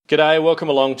G'day, welcome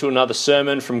along to another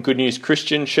sermon from Good News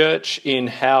Christian Church in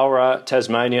Howrah,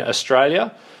 Tasmania,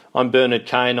 Australia. I'm Bernard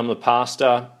Kane, I'm the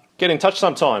pastor. Get in touch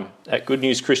sometime at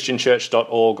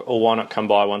goodnewschristianchurch.org or why not come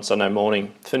by one Sunday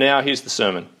morning. For now, here's the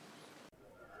sermon.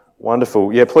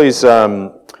 Wonderful. Yeah, please, I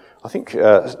think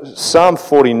Psalm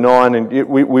 49, and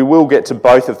we will get to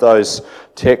both of those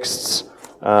texts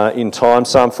in time.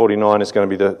 Psalm 49 is going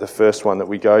to be the first one that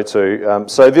we go to.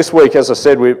 So this week, as I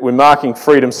said, we're marking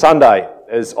Freedom Sunday,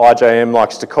 as IJM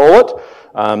likes to call it,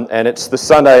 and it's the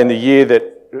Sunday in the year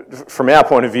that, from our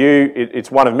point of view,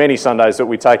 it's one of many Sundays that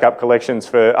we take up collections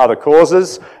for other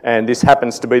causes, and this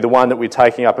happens to be the one that we're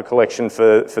taking up a collection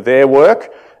for their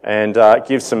work, and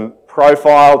gives some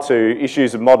profile to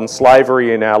issues of modern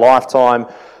slavery in our lifetime.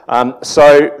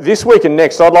 So this week and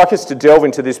next, I'd like us to delve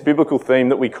into this biblical theme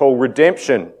that we call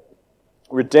redemption.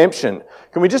 Redemption.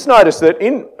 Can we just notice that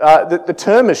the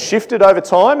term has shifted over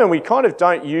time, and we kind of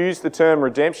don't use the term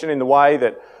redemption in the way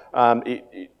that,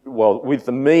 with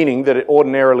the meaning that it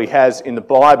ordinarily has in the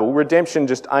Bible. Redemption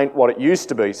just ain't what it used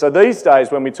to be. So these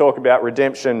days, when we talk about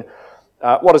redemption,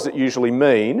 what does it usually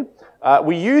mean?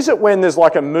 We use it when there's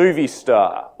like a movie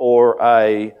star or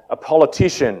a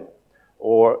politician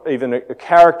or even a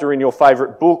character in your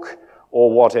favourite book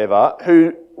or whatever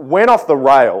who went off the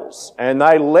rails and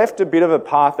they left a bit of a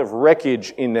path of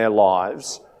wreckage in their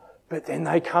lives, but then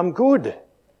they come good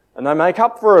and they make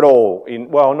up for it all.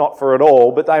 Not for it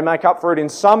all, but they make up for it in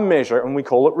some measure, and we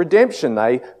call it redemption.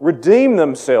 They redeem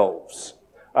themselves.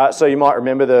 So you might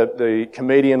remember the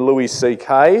comedian Louis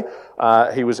C.K.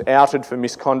 He was outed for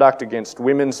misconduct against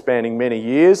women spanning many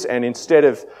years, and instead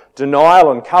of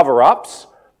denial and cover-ups,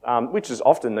 which is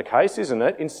often the case, isn't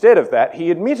it? Instead of that, he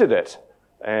admitted it.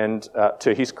 And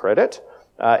to his credit,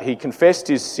 he confessed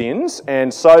his sins,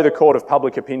 and so the court of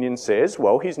public opinion says,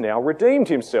 well, he's now redeemed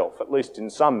himself, at least in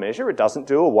some measure. It doesn't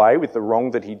do away with the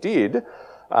wrong that he did,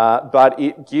 but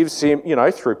it gives him,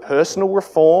 through personal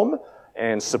reform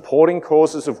and supporting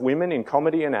causes of women in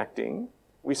comedy and acting,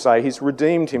 we say he's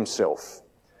redeemed himself.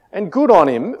 And good on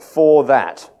him for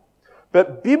that.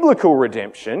 But biblical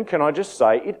redemption, can I just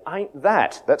say, it ain't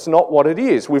that. That's not what it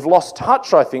is. We've lost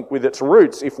touch, I think, with its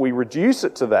roots if we reduce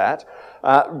it to that.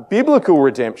 Biblical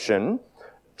redemption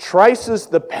traces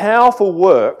the powerful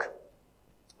work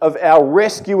of our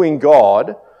rescuing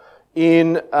God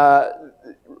in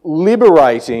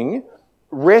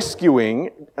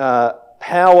rescuing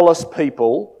powerless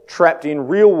people trapped in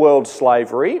real-world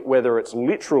slavery, whether it's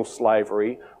literal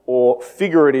slavery or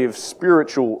figurative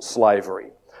spiritual slavery.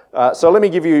 So let me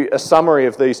give you a summary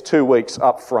of these 2 weeks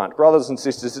up front. Brothers and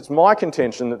sisters, it's my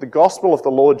contention that the gospel of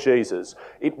the Lord Jesus,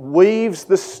 it weaves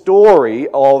the story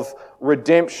of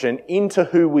redemption into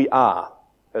who we are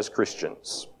as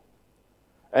Christians.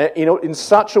 In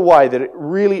such a way that it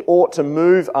really ought to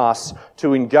move us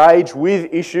to engage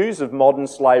with issues of modern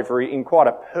slavery in quite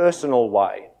a personal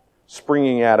way,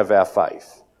 springing out of our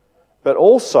faith, but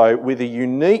also with a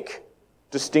unique,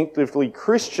 distinctively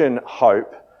Christian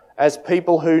hope as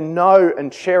people who know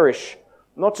and cherish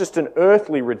not just an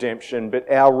earthly redemption, but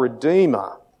our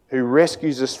Redeemer who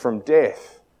rescues us from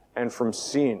death and from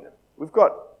sin. We've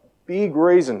got big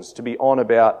reasons to be on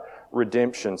about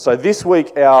redemption. So this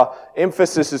week our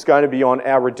emphasis is going to be on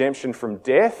our redemption from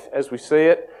death as we see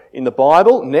it in the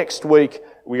Bible. Next week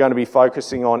we're going to be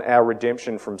focusing on our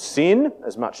redemption from sin,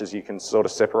 as much as you can sort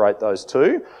of separate those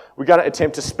two. We're going to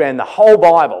attempt to span the whole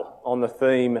Bible on the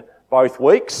theme both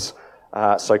weeks.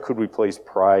 So could we please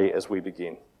pray as we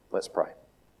begin? Let's pray.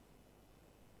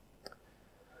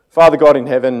 Father God in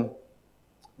heaven,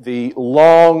 the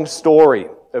long story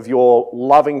of your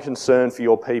loving concern for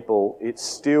your people, it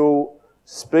still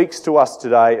speaks to us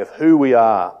today of who we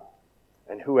are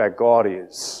and who our God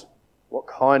is, what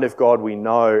kind of God we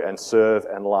know and serve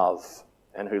and love,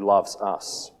 and who loves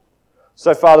us.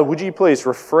 So Father, would you please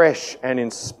refresh and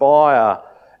inspire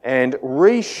and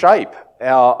reshape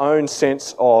our own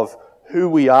sense of who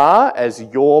we are as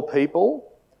your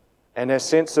people and our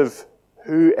sense of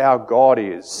who our God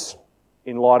is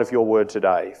in light of your word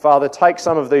today. Father, take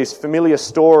some of these familiar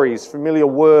stories, familiar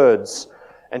words,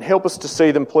 and help us to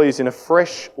see them, please, in a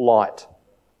fresh light.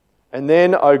 And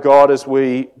then, O God, as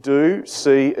we do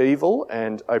see evil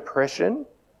and oppression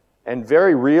and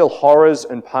very real horrors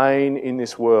and pain in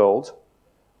this world,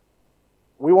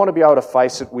 we want to be able to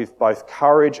face it with both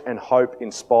courage and hope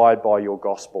inspired by your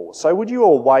gospel. So would you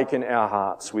awaken our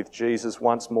hearts with Jesus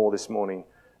once more this morning?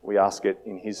 We ask it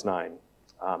in his name.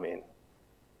 Amen.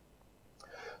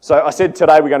 So I said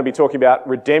today we're going to be talking about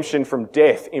redemption from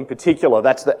death in particular.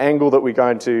 That's the angle that we're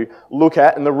going to look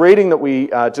at. And the reading that we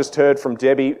just heard from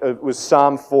Debbie was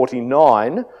Psalm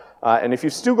 49. And if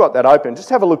you've still got that open, just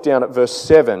have a look down at verse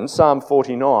 7, Psalm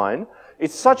 49.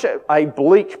 It's such a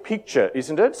bleak picture,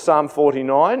 isn't it? Psalm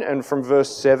 49, and from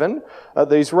verse 7,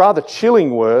 these rather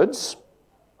chilling words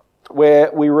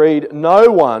where we read,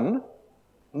 no one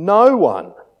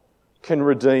can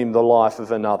redeem the life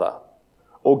of another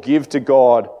or give to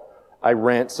God a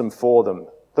ransom for them.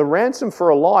 The ransom for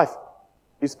a life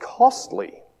is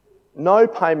costly. No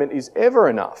payment is ever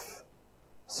enough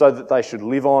so that they should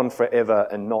live on forever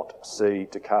and not see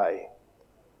decay.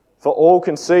 For all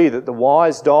can see that the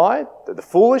wise die, that the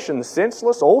foolish and the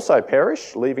senseless also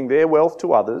perish, leaving their wealth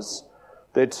to others.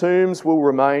 Their tombs will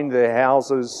remain their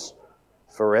houses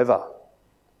forever,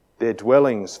 their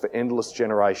dwellings for endless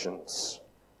generations,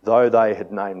 though they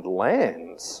had named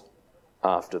lands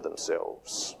after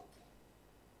themselves.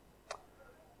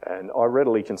 And I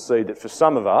readily concede that for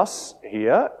some of us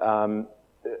here,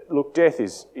 look, death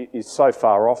is so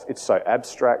far off, it's so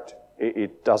abstract,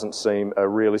 it doesn't seem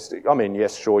realistic. I mean,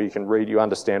 yes, sure, you can read, you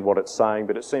understand what it's saying,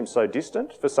 but it seems so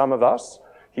distant for some of us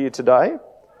here today.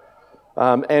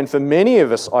 And for many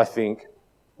of us, I think,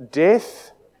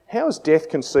 how is death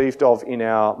conceived of in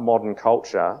our modern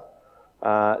culture?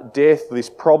 Death, this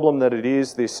problem that it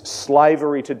is, this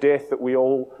slavery to death that we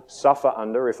all suffer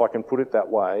under, if I can put it that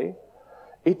way,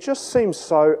 it just seems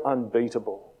so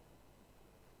unbeatable.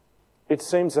 It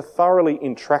seems a thoroughly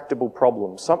intractable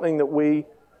problem, something that we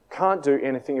can't do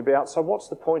anything about, so what's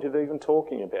the point of even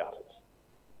talking about it?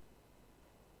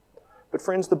 But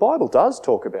friends, the Bible does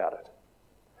talk about it.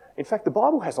 In fact, the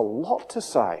Bible has a lot to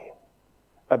say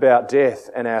about death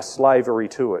and our slavery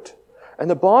to it. And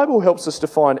the Bible helps us to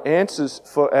find answers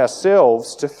for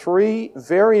ourselves to three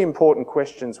very important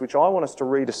questions which I want us to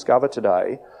rediscover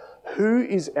today. Who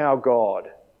is our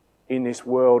God in this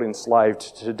world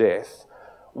enslaved to death?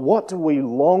 What do we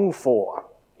long for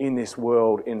in this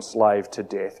world enslaved to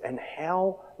death? And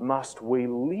how must we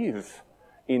live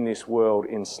in this world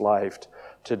enslaved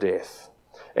to death?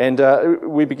 And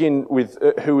we begin with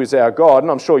who is our God,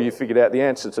 and I'm sure you figured out the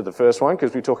answer to the first one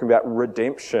because we're talking about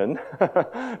redemption.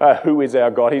 Who is our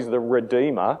God? He's the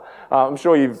Redeemer. I'm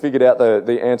sure you've figured out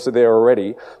the answer there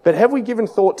already. But have we given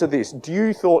thought to this,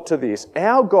 due thought to this?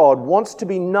 Our God wants to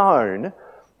be known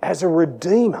as a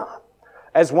Redeemer,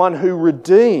 as one who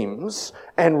redeems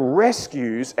and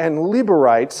rescues and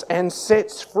liberates and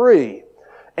sets free.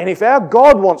 And if our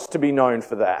God wants to be known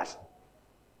for that,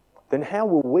 then how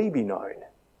will we be known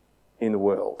in the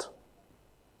world?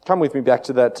 Come with me back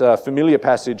to that familiar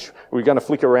passage. We're going to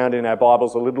flick around in our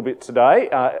Bibles a little bit today.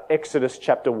 Exodus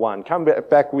chapter 1. Come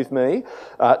back with me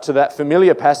to that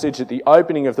familiar passage at the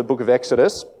opening of the book of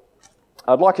Exodus.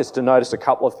 I'd like us to notice a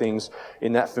couple of things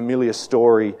in that familiar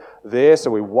story there. So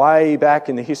we're way back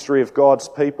in the history of God's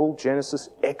people, Genesis,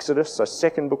 Exodus, so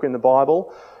second book in the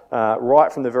Bible,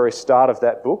 right from the very start of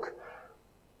that book.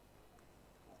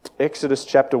 Exodus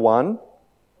chapter 1.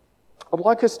 I'd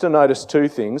like us to notice two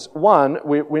things. One,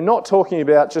 we're not talking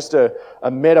about just a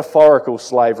metaphorical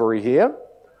slavery here.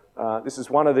 This is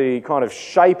one of the kind of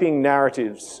shaping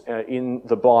narratives in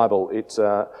the Bible. It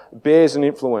bears an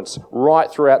influence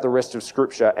right throughout the rest of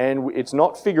Scripture, and it's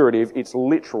not figurative, it's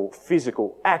literal,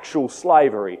 physical, actual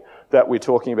slavery that we're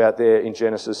talking about there in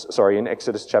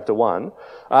Exodus chapter 1.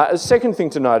 A second thing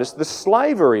to notice, the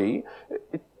slavery,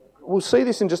 we'll see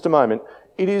this in just a moment,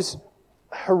 it is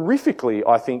horrifically,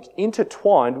 I think,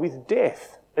 intertwined with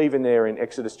death, even there in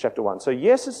Exodus chapter 1. So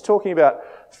yes, it's talking about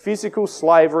physical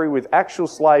slavery with actual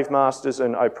slave masters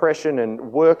and oppression and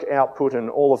work output and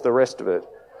all of the rest of it.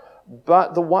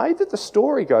 But the way that the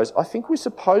story goes, I think we're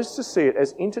supposed to see it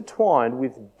as intertwined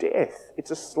with death.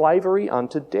 It's a slavery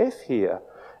unto death here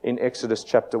in Exodus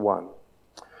chapter 1.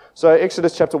 So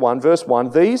Exodus chapter 1, verse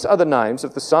 1, these are the names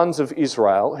of the sons of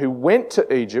Israel who went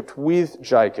to Egypt with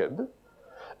Jacob,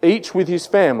 each with his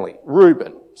family,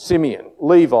 Reuben, Simeon,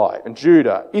 Levi, and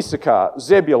Judah, Issachar,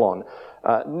 Zebulun,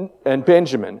 and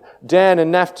Benjamin, Dan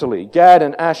and Naphtali, Gad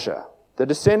and Asher. The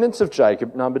descendants of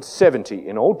Jacob numbered 70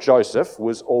 in all. Joseph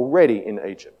was already in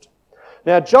Egypt.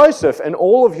 Now Joseph and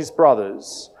all of his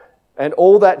brothers and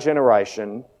all that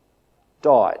generation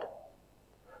died.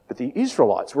 But the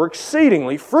Israelites were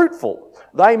exceedingly fruitful.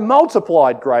 They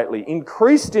multiplied greatly,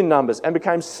 increased in numbers, and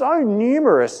became so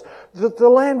numerous that the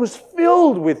land was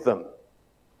filled with them.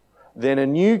 Then a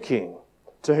new king,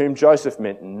 to whom Joseph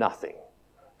meant nothing,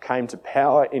 came to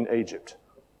power in Egypt.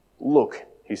 Look,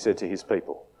 he said to his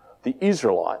people, the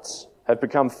Israelites have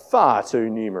become far too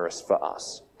numerous for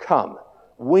us. Come,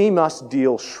 we must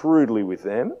deal shrewdly with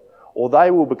them, or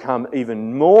they will become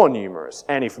even more numerous.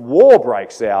 And if war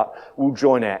breaks out, we'll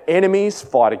join our enemies,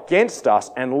 fight against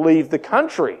us, and leave the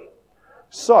country.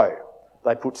 So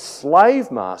They put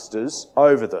slave masters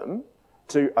over them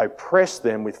to oppress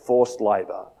them with forced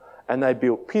labour. And they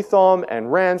built Pithom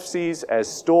and Ramses as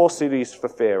store cities for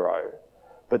Pharaoh.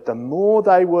 But the more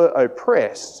they were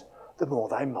oppressed, the more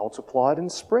they multiplied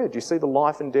and spread. You see the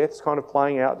life and deaths kind of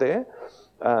playing out there?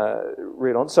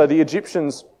 Read on. So the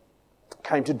Egyptians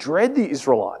came to dread the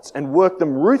Israelites and worked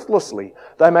them ruthlessly.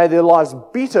 They made their lives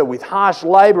bitter with harsh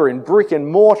labour in brick and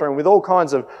mortar and with all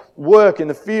kinds of work in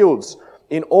the fields.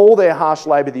 In all their harsh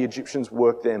labour, the Egyptians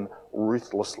worked them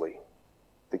ruthlessly.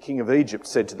 The king of Egypt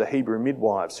said to the Hebrew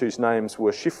midwives, whose names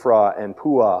were Shiphrah and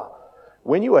Puah,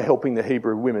 "When you are helping the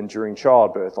Hebrew women during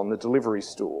childbirth on the delivery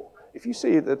stool, if you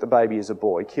see that the baby is a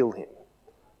boy, kill him.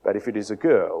 But if it is a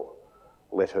girl,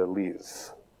 let her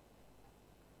live."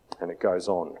 And it goes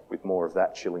on with more of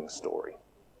that chilling story.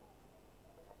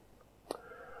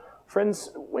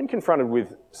 Friends, when confronted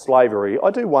with slavery,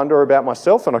 I do wonder about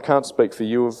myself, and I can't speak for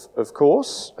you, of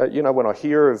course. When I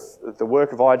hear of the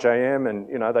work of IJM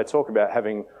and, they talk about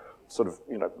having sort of,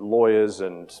 lawyers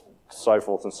and so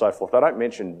forth and so forth. They don't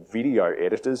mention video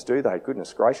editors, do they?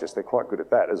 Goodness gracious, they're quite good at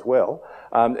that as well.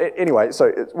 Anyway,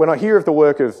 so when I hear of the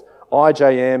work of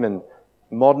IJM and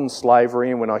modern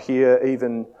slavery, and when I hear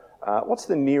even, what's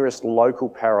the nearest local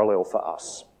parallel for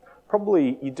us?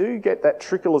 Probably you do get that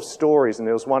trickle of stories, and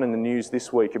there was one in the news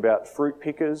this week about fruit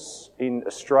pickers in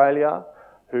Australia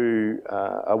who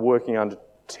are working under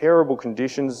terrible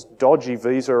conditions, dodgy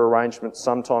visa arrangements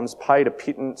sometimes, paid a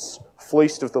pittance,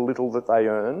 fleeced of the little that they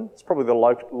earn. It's probably the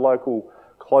local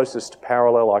closest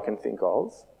parallel I can think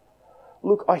of.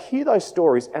 Look, I hear those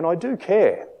stories and I do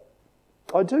care.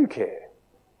 I do care.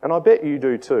 And I bet you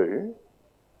do too.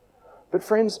 But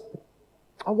friends,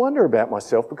 I wonder about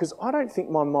myself because I don't think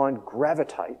my mind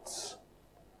gravitates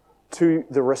to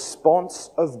the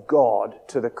response of God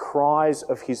to the cries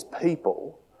of his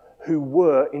people who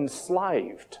were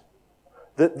enslaved.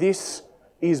 That this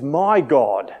is my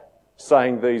God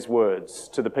saying these words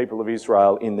to the people of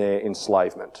Israel in their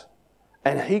enslavement.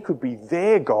 And he could be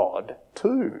their God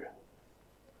too.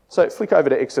 So flick over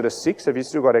to Exodus 6. Have you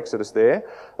still got Exodus there?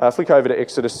 Flick over to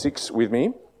Exodus 6 with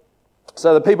me.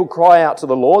 So the people cry out to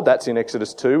the Lord. That's in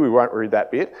Exodus 2. We won't read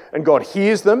that bit. And God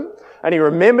hears them. And he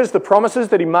remembers the promises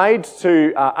that he made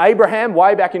to Abraham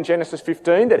way back in Genesis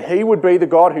 15, that he would be the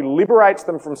God who liberates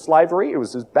them from slavery. It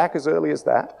was back as early as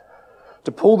that,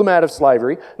 to pull them out of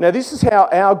slavery. Now this is how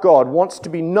our God wants to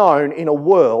be known in a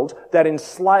world that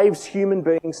enslaves human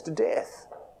beings to death.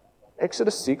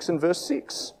 Exodus 6 and verse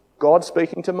 6. God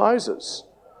speaking to Moses.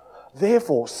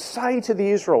 "Therefore say to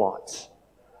the Israelites,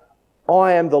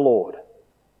 I am the Lord,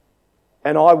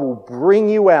 and I will bring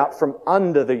you out from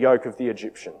under the yoke of the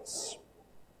Egyptians.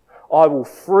 I will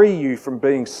free you from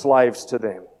being slaves to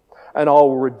them, and I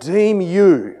will redeem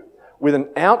you with an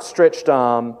outstretched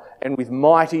arm and with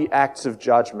mighty acts of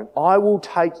judgment. I will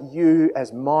take you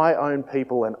as my own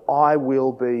people, and I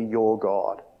will be your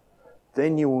God.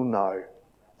 Then you will know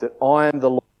that I am the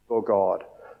Lord your God,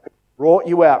 brought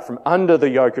you out from under the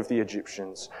yoke of the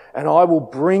Egyptians, and I will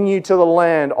bring you to the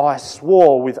land I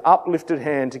swore with uplifted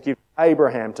hand to give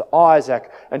Abraham, to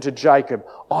Isaac, and to Jacob.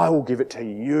 I will give it to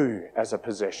you as a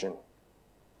possession.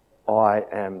 I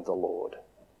am the Lord."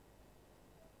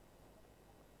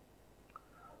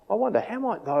 I wonder, how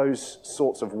might those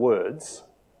sorts of words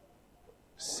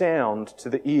sound to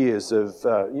the ears of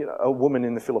a woman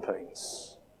in the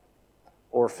Philippines,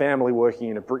 or a family working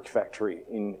in a brick factory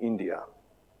in India?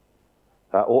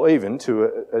 Or even to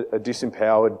a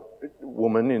disempowered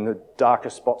woman in the darker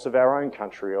spots of our own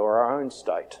country or our own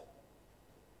state.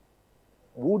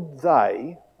 Would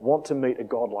they want to meet a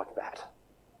God like that?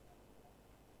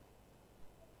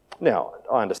 Now,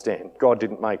 I understand God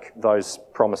didn't make those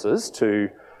promises to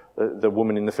the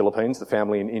woman in the Philippines, the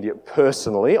family in India,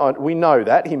 personally. We know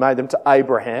that. He made them to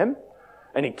Abraham,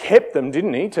 and he kept them,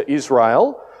 didn't he, to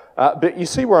Israel. But you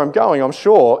see where I'm going, I'm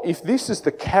sure. If this is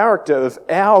the character of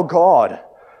our God,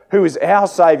 who is our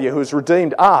Saviour, who has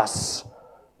redeemed us,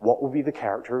 what will be the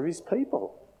character of his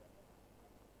people?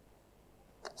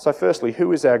 So firstly,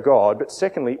 who is our God? But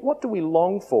secondly, what do we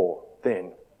long for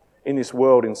then in this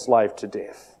world enslaved to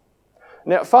death?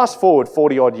 Now, fast forward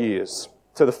 40-odd years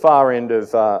to the far end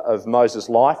of Moses'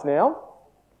 life now.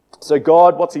 So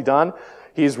God, what's he done?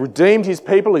 He has redeemed his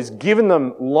people. He's given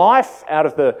them life out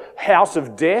of the house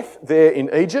of death there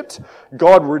in Egypt.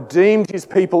 God redeemed his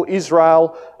people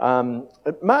Israel,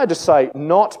 may I just say,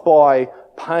 not by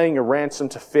paying a ransom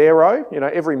to Pharaoh.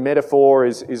 Every metaphor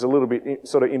is a little bit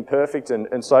sort of imperfect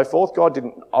and so forth. God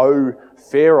didn't owe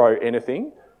Pharaoh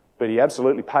anything, but he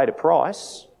absolutely paid a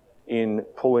price in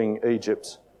pulling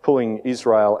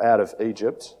Israel out of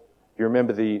Egypt. You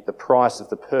remember the price of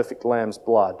the perfect lamb's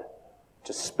blood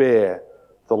to spare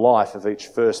the life of each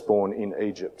firstborn in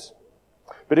Egypt.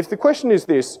 But if the question is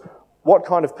this, what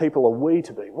kind of people are we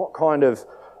to be? What kind of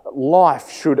life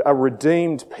should a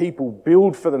redeemed people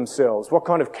build for themselves? What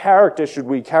kind of character should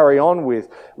we carry on with?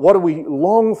 What do we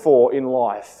long for in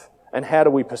life? And how do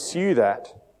we pursue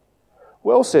that?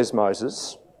 Well, says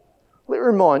Moses,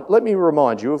 let me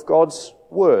remind you of God's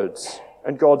words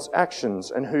and God's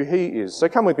actions and who he is. So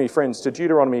come with me, friends, to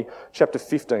Deuteronomy chapter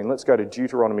 15. Let's go to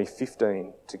Deuteronomy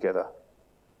 15 together.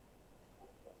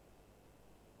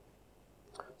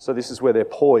 So this is where they're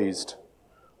poised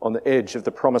on the edge of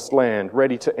the promised land,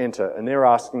 ready to enter, and they're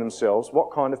asking themselves,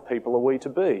 what kind of people are we to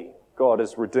be? God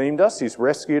has redeemed us, he's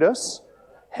rescued us.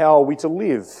 How are we to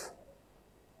live?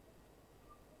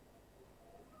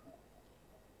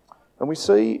 And we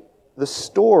see the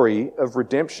story of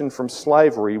redemption from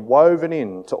slavery woven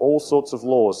into all sorts of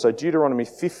laws. So Deuteronomy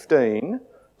 15,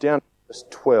 down to verse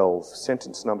 12,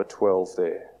 sentence number 12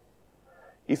 there.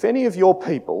 If any of your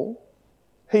people,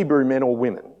 Hebrew men or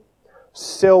women,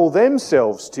 sell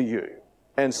themselves to you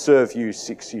and serve you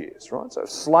 6 years, right? So if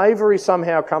slavery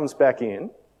somehow comes back in,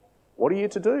 what are you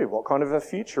to do? What kind of a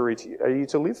future are you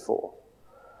to live for?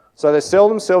 So they sell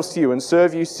themselves to you and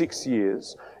serve you 6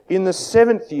 years. In the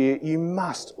 7th year, you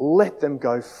must let them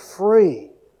go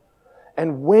free.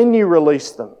 And when you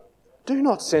release them, do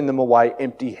not send them away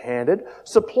empty-handed.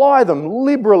 Supply them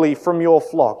liberally from your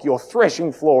flock, your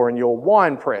threshing floor and your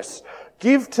winepress.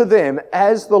 Give to them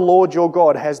as the Lord your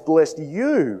God has blessed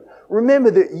you. Remember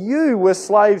that you were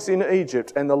slaves in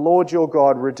Egypt and the Lord your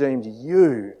God redeemed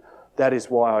you. That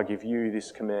is why I give you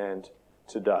this command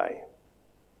today.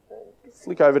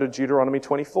 Flick over to Deuteronomy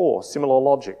 24, similar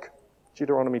logic.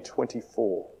 Deuteronomy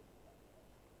 24.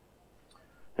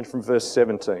 And from verse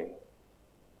 17.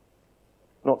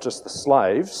 Not just the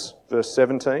slaves, verse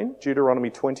 17, Deuteronomy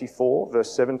 24,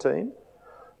 verse 17.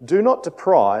 Do not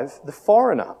deprive the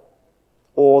foreigner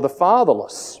or the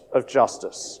fatherless of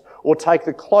justice, or take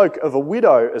the cloak of a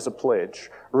widow as a pledge.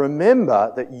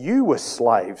 Remember that you were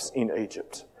slaves in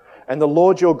Egypt, and the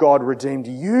Lord your God redeemed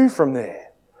you from there.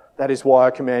 That is why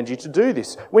I command you to do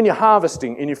this. When you're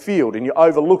harvesting in your field and you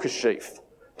overlook a sheaf,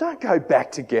 don't go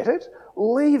back to get it.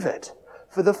 Leave it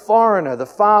for the foreigner, the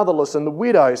fatherless and the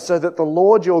widow, so that the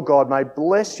Lord your God may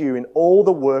bless you in all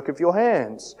the work of your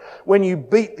hands. When you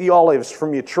beat the olives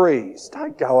from your trees,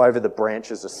 don't go over the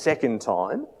branches a second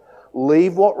time.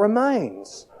 Leave what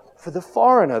remains for the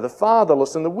foreigner, the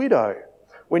fatherless and the widow.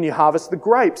 When you harvest the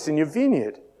grapes in your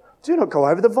vineyard, do not go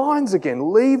over the vines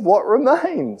again. Leave what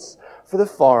remains for the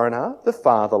foreigner, the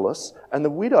fatherless and the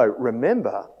widow.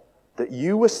 Remember that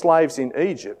you were slaves in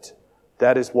Egypt.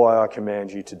 That is why I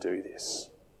command you to do this.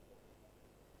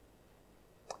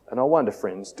 And I wonder,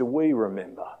 friends, do we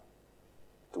remember?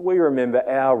 Do we remember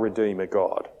our Redeemer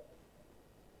God?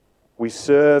 We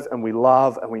serve and we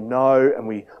love and we know and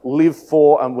we live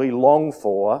for and we long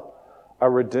for a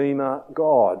Redeemer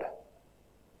God.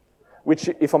 Which,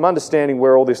 if I'm understanding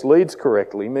where all this leads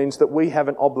correctly, means that we have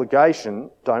an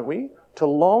obligation, don't we, to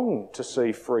long to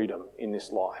see freedom in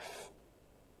this life.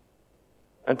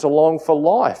 And to long for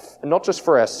life, and not just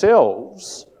for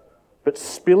ourselves, but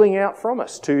spilling out from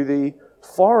us to the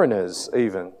foreigners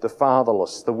even, the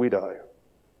fatherless, the widow.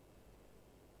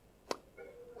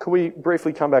 Could we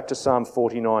briefly come back to Psalm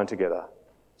 49 together?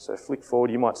 So flick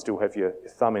forward, you might still have your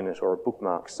thumb in it or a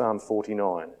bookmark, Psalm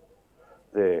 49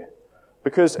 there.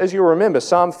 Because as you'll remember,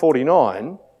 Psalm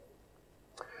 49,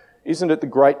 isn't it the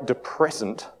great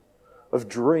depressant of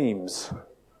dreams?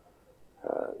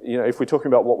 If we're talking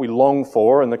about what we long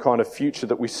for and the kind of future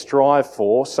that we strive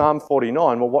for, Psalm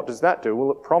 49, well, what does that do?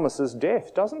 Well, it promises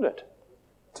death, doesn't it?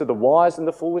 To the wise and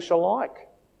the foolish alike,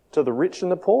 to the rich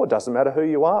and the poor, doesn't matter who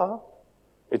you are.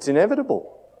 It's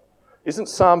inevitable. Isn't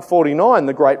Psalm 49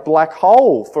 the great black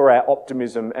hole for our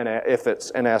optimism and our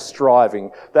efforts and our striving?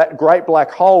 That great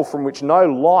black hole from which no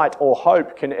light or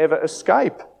hope can ever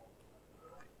escape.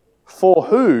 For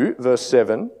who, verse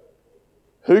 7,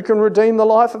 who can redeem the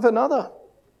life of another?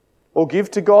 Or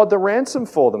give to God the ransom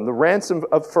for them? The ransom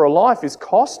for a life is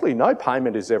costly. No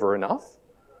payment is ever enough,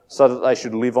 so that they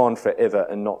should live on forever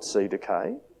and not see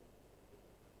decay.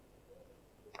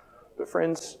 But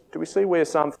friends, do we see where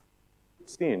Psalm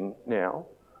fits in now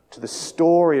to the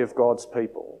story of God's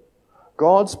people?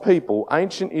 God's people,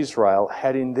 ancient Israel,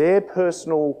 had in their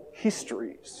personal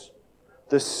histories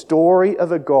the story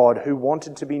of a God who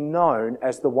wanted to be known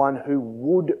as the one who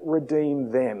would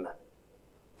redeem them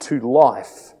to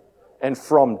life and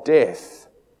from death.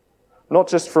 Not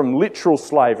just from literal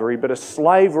slavery, but a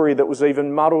slavery that was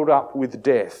even muddled up with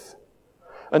death.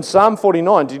 And Psalm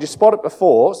 49, did you spot it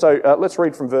before? So let's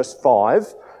read from verse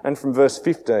 5 and from verse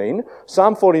 15.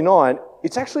 Psalm 49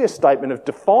 it's actually a statement of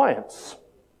defiance.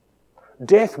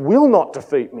 Death will not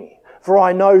defeat me, for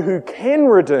I know who can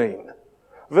redeem.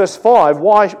 Verse 5,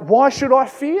 why should I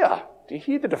fear? Do you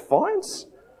hear the defiance?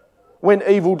 When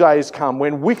evil days come,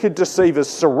 when wicked deceivers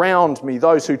surround me,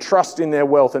 those who trust in their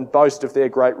wealth and boast of their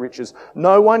great riches,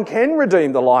 no one can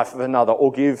redeem the life of another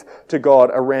or give to God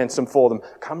a ransom for them.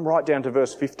 Come right down to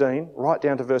verse 15, right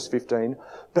down to verse 15.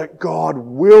 But God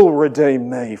will redeem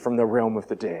me from the realm of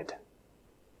the dead.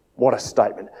 What a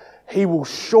statement. He will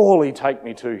surely take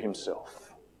me to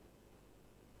himself.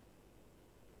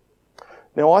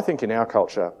 Now, I think in our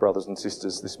culture, brothers and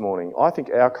sisters, this morning, I think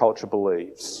our culture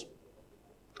believes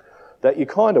that you're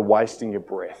kind of wasting your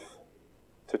breath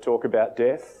to talk about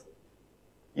death.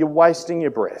 You're wasting your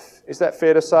breath. Is that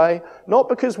fair to say? Not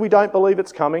because we don't believe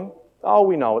it's coming. Oh,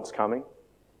 we know it's coming.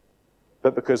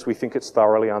 But because we think it's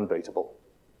thoroughly unbeatable.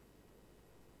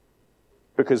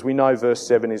 Because we know verse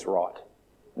 7 is right.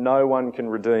 No one can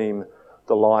redeem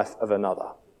the life of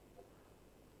another.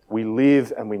 We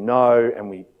live and we know and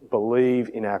we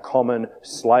believe in our common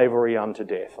slavery unto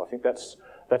death. I think that's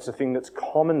a thing that's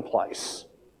commonplace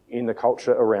in the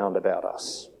culture around about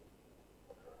us.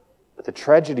 But the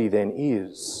tragedy then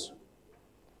is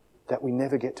that we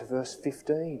never get to verse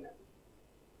 15.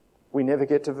 We never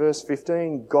get to verse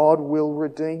 15. God will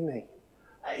redeem me.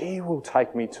 He will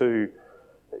take me to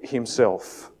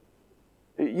himself.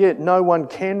 Yet no one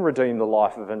can redeem the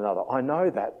life of another. I know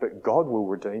that, but God will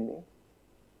redeem me.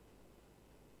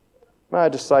 May I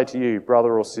just say to you,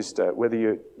 brother or sister, whether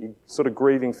you're sort of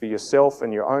grieving for yourself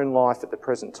and your own life at the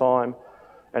present time,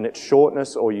 and its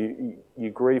shortness, or you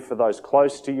grieve for those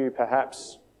close to you,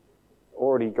 perhaps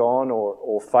already gone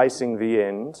or facing the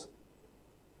end,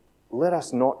 let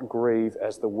us not grieve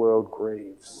as the world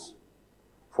grieves.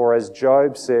 For as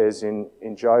Job says in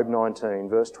Job 19,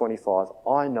 verse 25,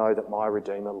 I know that my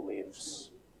Redeemer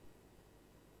lives.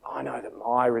 I know that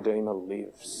my Redeemer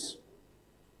lives,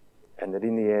 and that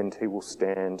in the end he will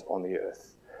stand on the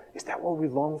earth. Is that what we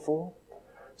long for?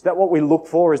 Is that what we look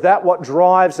for? Is that what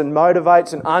drives and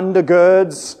motivates and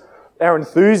undergirds our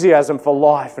enthusiasm for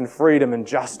life and freedom and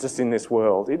justice in this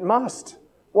world? It must.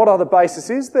 What other basis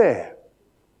is there?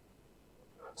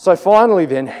 So finally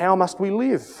then, how must we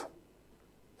live?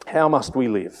 How must we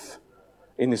live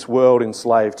in this world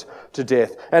enslaved to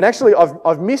death? And actually,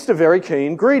 I've missed a very key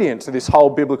ingredient to this whole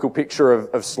biblical picture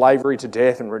of slavery to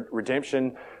death and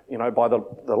redemption, by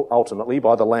ultimately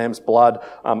by the Lamb's blood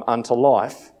unto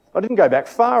life. I didn't go back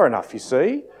far enough, you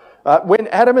see. When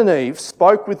Adam and Eve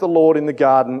spoke with the Lord in the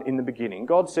garden in the beginning,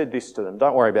 God said this to them.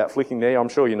 Don't worry about flicking there. I'm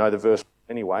sure you know the verse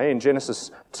anyway. In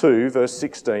Genesis 2, verse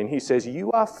 16, he says,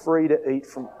 you are free to eat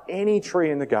from any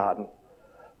tree in the garden,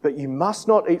 but you must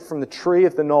not eat from the tree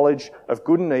of the knowledge of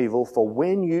good and evil, for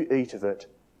when you eat of it,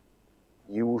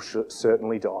 you will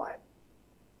certainly die.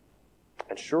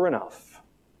 And sure enough,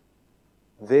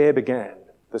 there began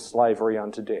the slavery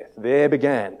unto death. There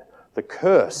began the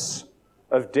curse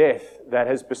of death that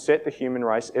has beset the human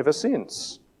race ever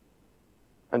since,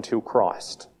 until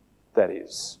Christ, that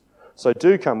is. So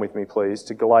do come with me, please,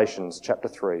 to Galatians chapter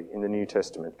 3 in the New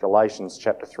Testament. Galatians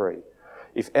chapter 3.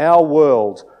 If our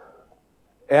world,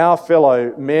 our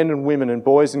fellow men and women and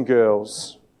boys and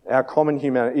girls, our common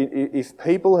humanity, if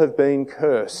people have been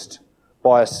cursed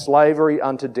by a slavery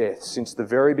unto death since the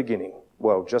very beginning,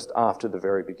 well, just after the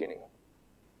very beginning,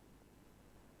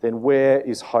 then where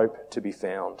is hope to be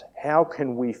found? How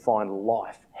can we find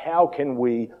life? How can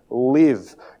we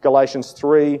live? Galatians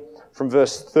 3 from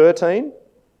verse 13,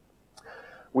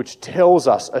 which tells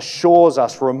us, assures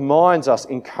us, reminds us,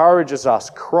 encourages us,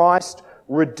 Christ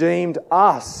redeemed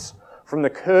us from the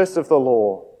curse of the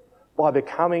law by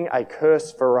becoming a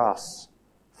curse for us.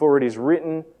 For it is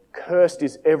written, cursed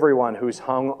is everyone who is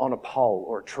hung on a pole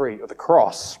or a tree or the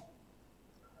cross.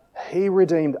 He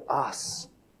redeemed us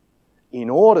in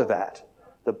order that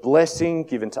the blessing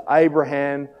given to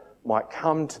Abraham might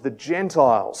come to the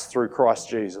Gentiles through Christ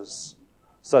Jesus,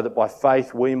 so that by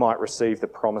faith we might receive the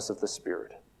promise of the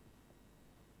Spirit.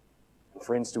 And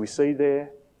friends, do we see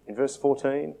there in verse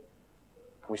 14?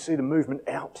 We see the movement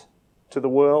out to the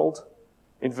world.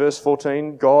 In verse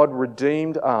 14, God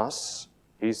redeemed us.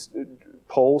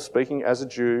 Paul, speaking as a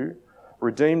Jew,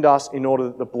 redeemed us in order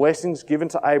that the blessings given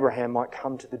to Abraham might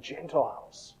come to the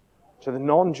Gentiles, to the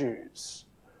non-Jews,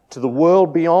 to the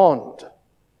world beyond,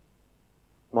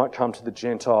 might come to the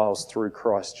Gentiles through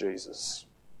Christ Jesus.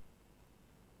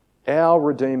 Our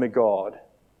Redeemer God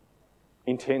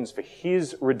intends for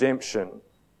his redemption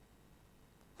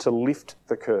to lift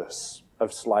the curse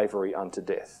of slavery unto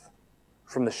death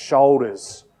from the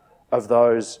shoulders of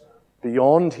those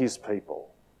beyond his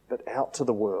people, but out to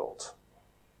the world.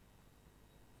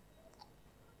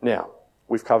 Now,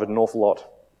 we've covered an awful lot,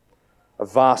 a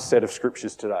vast set of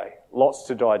scriptures today, lots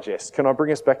to digest. Can I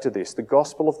bring us back to this? The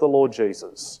gospel of the Lord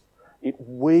Jesus, it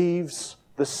weaves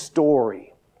the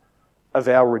story of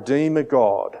our Redeemer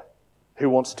God, who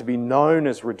wants to be known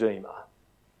as Redeemer,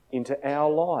 into our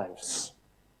lives.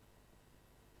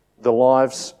 The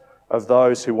lives of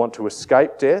those who want to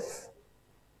escape death,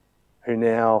 who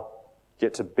now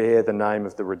get to bear the name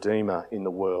of the Redeemer in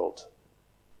the world.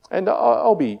 And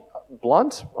I'll be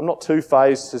blunt. I'm not too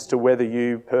phased as to whether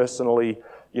you personally,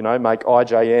 make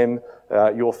IJM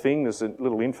your thing. There's a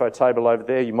little info table over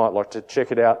there. You might like to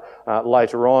check it out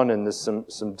later on, and there's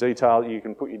some detail. You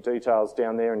can put your details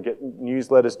down there and get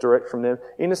newsletters direct from them.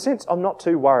 In a sense, I'm not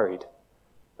too worried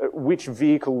which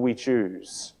vehicle we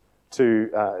choose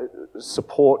to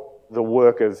support the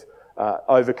work of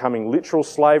overcoming literal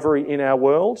slavery in our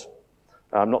world.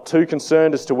 I'm not too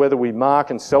concerned as to whether we mark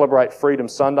and celebrate Freedom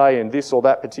Sunday in this or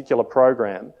that particular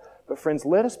program. But friends,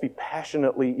 let us be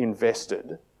passionately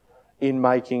invested in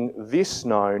making this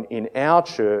known in our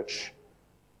church,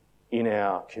 in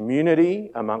our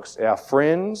community, amongst our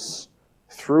friends,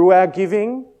 through our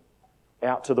giving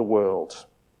out to the world,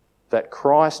 that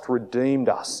Christ redeemed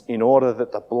us in order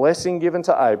that the blessing given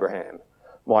to Abraham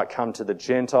might come to the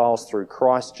Gentiles through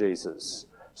Christ Jesus,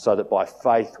 so that by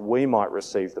faith we might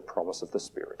receive the promise of the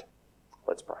Spirit.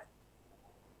 Let's pray.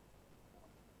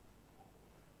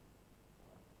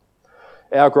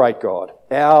 Our great God,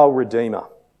 our Redeemer,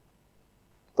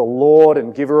 the Lord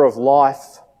and giver of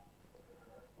life,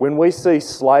 when we see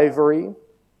slavery,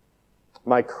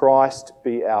 may Christ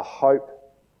be our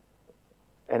hope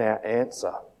and our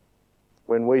answer.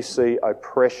 When we see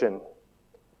oppression,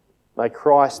 may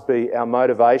Christ be our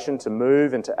motivation to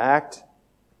move and to act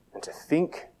and to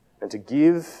think and to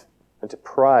give and to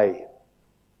pray.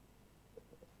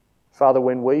 Father,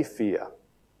 when we fear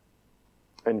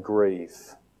and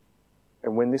grieve,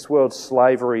 and when this world's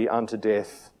slavery unto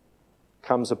death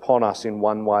comes upon us in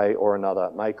one way or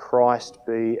another, may Christ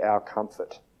be our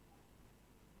comfort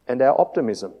and our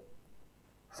optimism,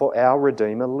 for our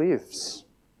Redeemer lives.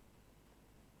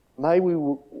 May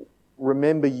we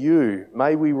remember you.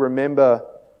 May we remember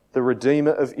the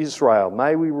Redeemer of Israel.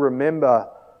 May we remember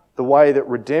the way that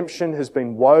redemption has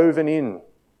been woven in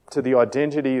to the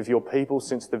identity of your people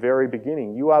since the very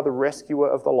beginning. You are the rescuer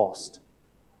of the lost,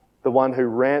 the one who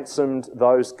ransomed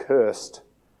those cursed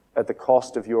at the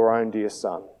cost of your own dear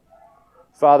Son.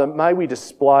 Father, may we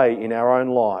display in our own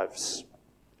lives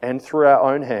and through our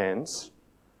own hands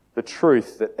the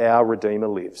truth that our Redeemer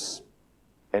lives.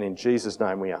 And in Jesus'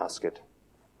 name we ask it.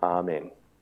 Amen.